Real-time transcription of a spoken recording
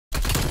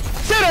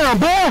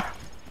down, boy!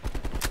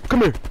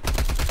 Come here.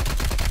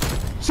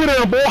 Sit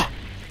down, boy!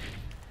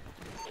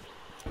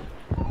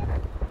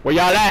 Where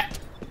y'all at?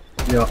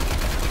 Yeah.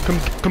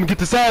 Come get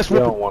this ass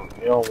whooping.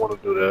 You don't want to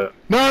do that.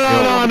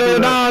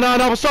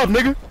 No, what's up,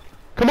 nigga?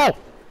 Come on.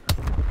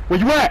 Where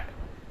you at?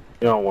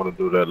 You don't want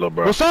to do that, little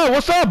bro. What's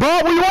up, bro?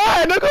 Where you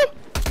at, nigga?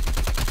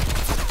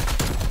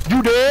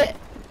 You dead?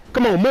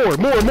 Come on, more.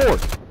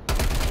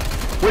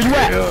 Where you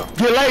at? Yeah.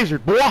 Get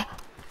lasered, boy.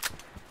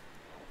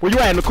 Where you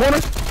at, in the corner?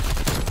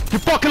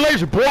 Get fucking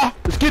lasered, boy.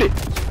 Let's get it.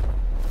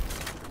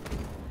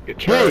 Get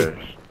trash.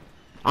 Hey.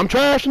 I'm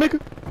trash, nigga.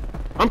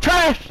 I'm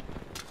trash.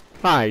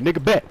 Alright,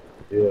 nigga, bet.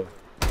 Yeah.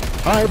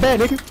 Alright, bet,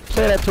 nigga.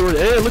 Say that to her.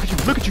 Hey, look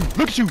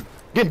at you.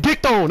 Getting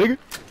dicked on, nigga.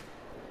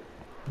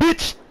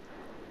 Bitch.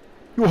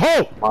 You a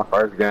hoe. My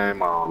first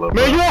game on, little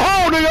Man, bro. you a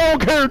hoe, nigga. I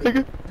don't care,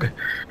 nigga.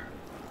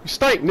 You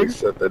stink, nigga.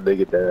 Shut that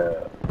nigga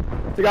down.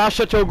 Nigga, I'll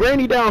shut your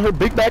granny down, her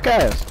big back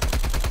ass.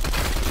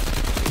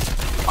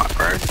 My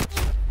friend.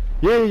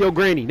 Yeah, your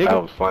granny, nigga.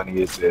 That was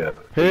funny as hell.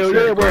 Hell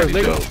yeah, it was,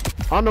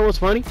 nigga. I know what's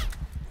funny.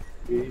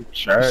 You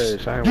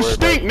trash. I ain't You worried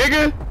stink,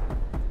 nigga.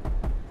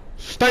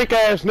 Stink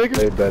ass, nigga.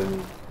 They better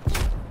than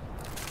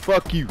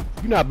Fuck you.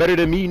 You not better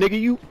than me, nigga.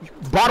 You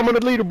bottom of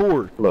the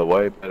leaderboard. look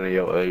way better than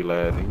your ugly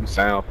ass. You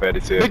sound fat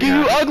as hell. Nigga,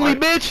 you ugly,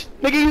 bitch.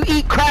 Nigga, you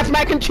eat Kraft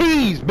mac and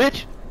cheese,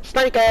 bitch.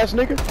 Stink ass,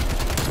 nigga.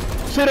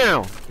 Sit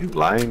down. You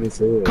lying as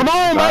hell. Come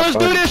on, man. Let's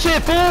do funny. this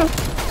shit, fool.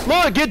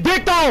 Look, get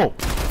dicked on.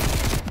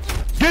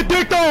 Get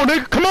dicked on,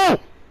 nigga. Come on.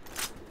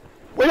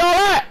 Where y'all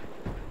at?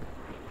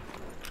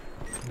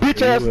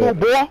 Bitch ass little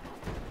boy.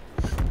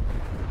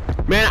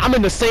 Man, I'm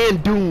in the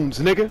sand dunes,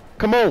 nigga.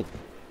 Come on.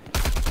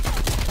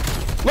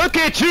 Look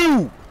at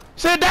you.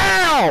 Sit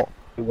down.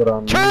 What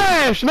I'm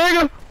Trash,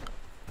 nigga.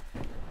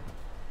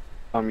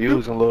 I'm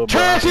using little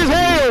Trash bro. as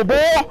hell,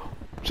 boy.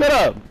 Shut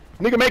up.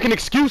 Nigga making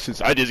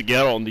excuses. I just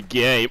get on the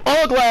game.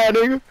 Ugly,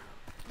 nigga.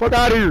 Fuck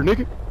out of here,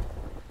 nigga.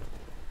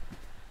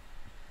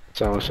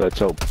 Sound shut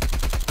your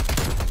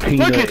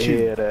peanut at you.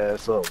 head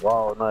ass up,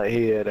 walnut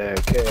head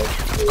ass,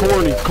 cash.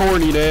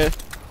 Corny, man.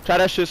 Try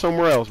that shit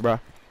somewhere else, bro.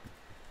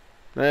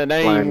 Man, that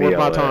ain't even Blame me, worth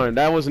my all time.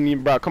 That wasn't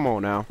even, bro. Come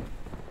on now.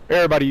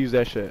 Everybody use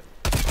that shit.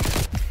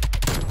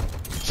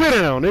 Sit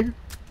down, nigga.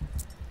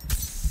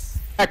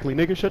 Exactly,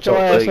 nigga. Shut your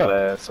ass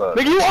up.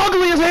 Nigga, you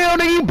ugly as hell,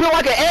 nigga. You built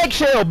like an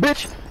eggshell,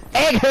 bitch.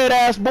 Egghead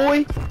ass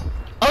boy.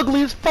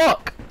 Ugly as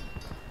fuck.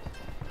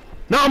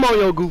 Now I'm on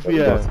your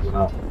goofy ass.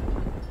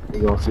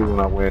 You gonna see when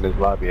I win this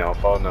lobby on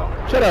phone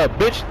now. Shut up,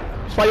 bitch.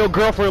 That's why your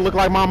girlfriend look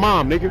like my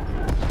mom, nigga.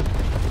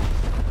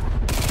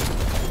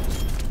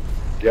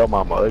 Your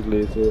mama ugly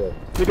as hell.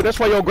 Nigga, that's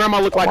why your grandma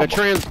look like a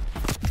trans.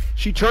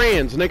 She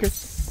trans, nigga.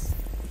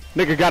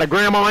 Nigga got a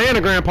grandma and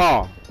a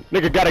grandpa.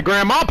 Nigga got a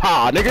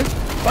grandma-pa, nigga.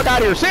 Fuck out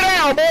of here. Sit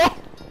down, boy. I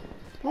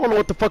don't know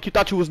what the fuck you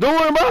thought you was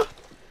doing, bro.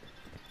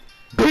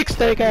 Big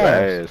steak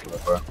ass.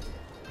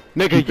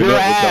 Nigga, your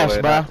ass,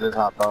 bro. Just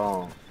hop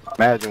on.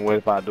 Imagine what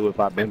if I do if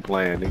I've been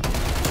playing,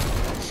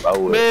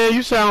 nigga. Man,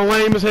 you sound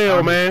lame as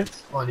hell, man.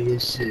 Funny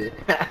as shit.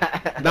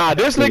 Nah,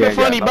 this nigga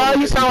funny, bro.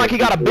 He sound like he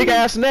got a big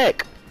ass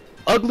neck.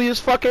 Ugly as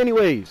fuck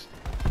anyways.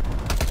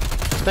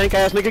 Stank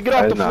ass nigga, get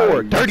off the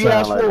floor. Dirty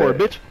ass floor,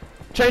 bitch.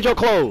 Change your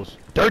clothes.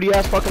 Dirty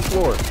ass fucking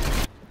floor.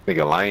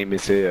 Nigga lame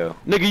as hell.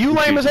 Nigga, you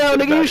lame as hell,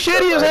 nigga. You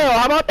shitty as hell.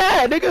 How about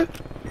that, nigga?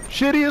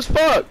 Shitty as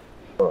fuck.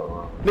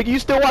 Nigga, you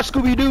still watch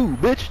Scooby-Doo,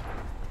 bitch.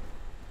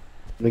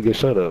 Nigga,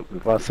 shut up.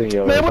 If I see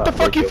your man, what the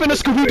fuck you finna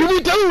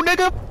Scooby-Doo,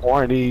 nigga?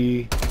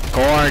 Corny.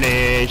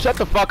 Corny. Shut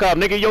the fuck up,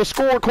 nigga. Yo,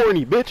 score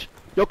corny, bitch.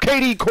 Yo,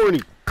 KD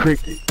corny.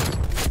 Cricket.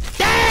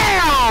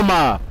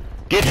 Damn!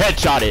 Get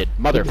headshotted,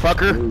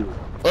 motherfucker.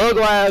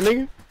 Ugly ass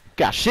nigga.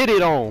 Got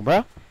shitted on,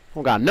 bruh.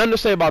 Don't got nothing to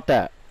say about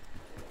that.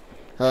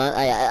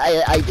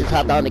 I just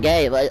hopped on the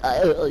game.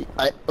 Ugly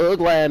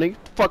ass nigga.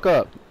 Fuck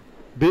up,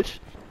 bitch.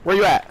 Where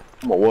you at?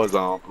 I'm a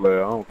Warzone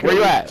player. I don't care. Where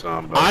you at?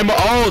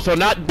 I'm so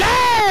not.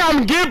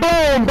 Damn! Get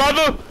boom,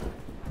 brother.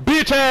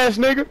 Bitch ass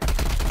nigga.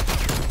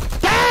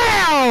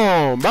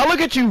 Damn! Bro,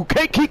 look at you.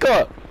 Kick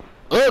up.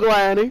 Ugly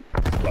ass nigga.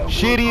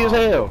 Shitty as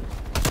hell.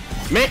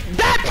 Man,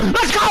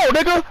 let's go,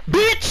 nigga.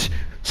 Bitch.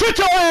 Sit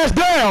your ass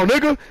down,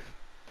 nigga.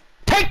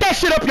 Take that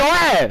shit up your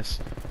ass.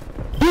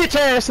 Bitch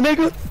ass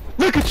nigga.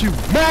 Look at you.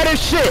 Mad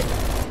as shit.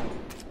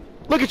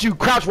 Look at you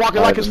crouch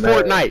walking like it's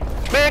Fortnite.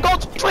 Man, go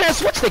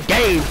switch the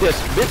game, this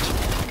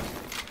bitch.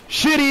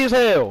 Shitty as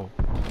hell.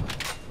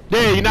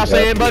 Yeah, you're not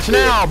saying much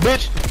now,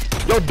 bitch.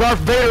 Yo, Darth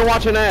Vader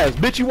watching ass.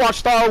 Bitch, you watch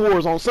Star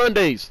Wars on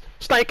Sundays.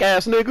 Stank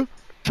ass nigga.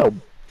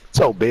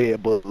 So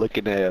bad, but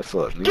looking ass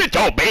up. Nigga. Get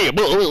your bad,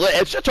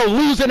 but shut your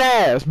losing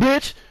ass,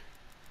 bitch.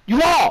 You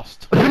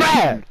lost. You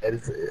mad.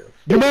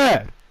 You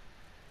mad.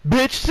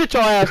 Bitch, sit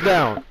your ass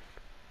down.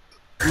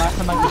 Last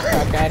time I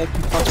just got at it,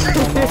 you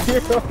fucking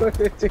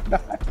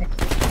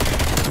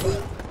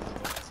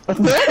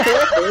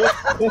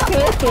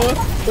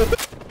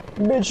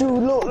Bitch, you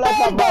look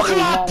like a body,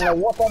 man.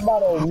 What a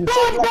body. You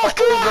look like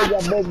a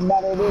big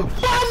body, bitch.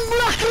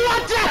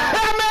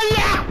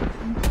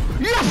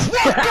 You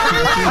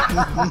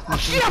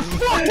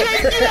fucking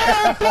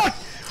yeah, boy!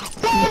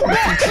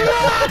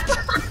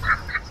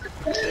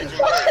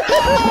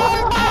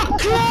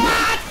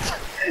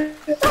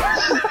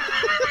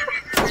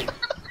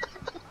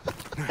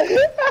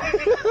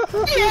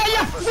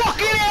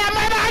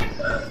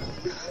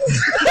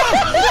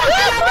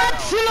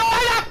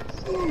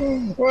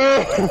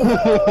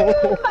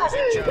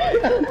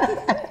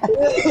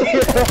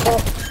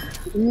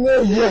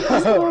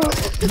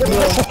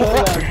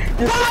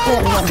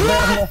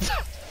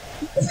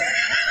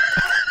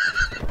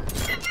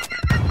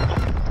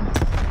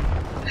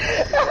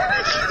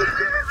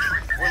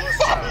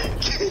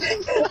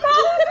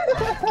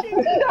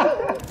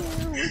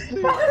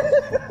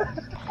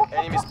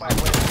 Enemy spy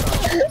plane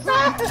started.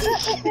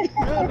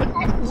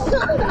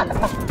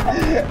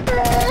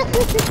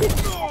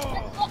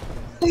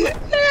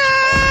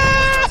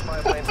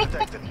 Spy plane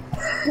detected.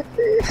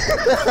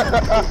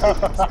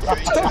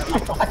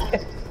 Securing Charlie.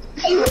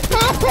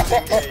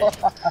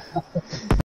 Engage.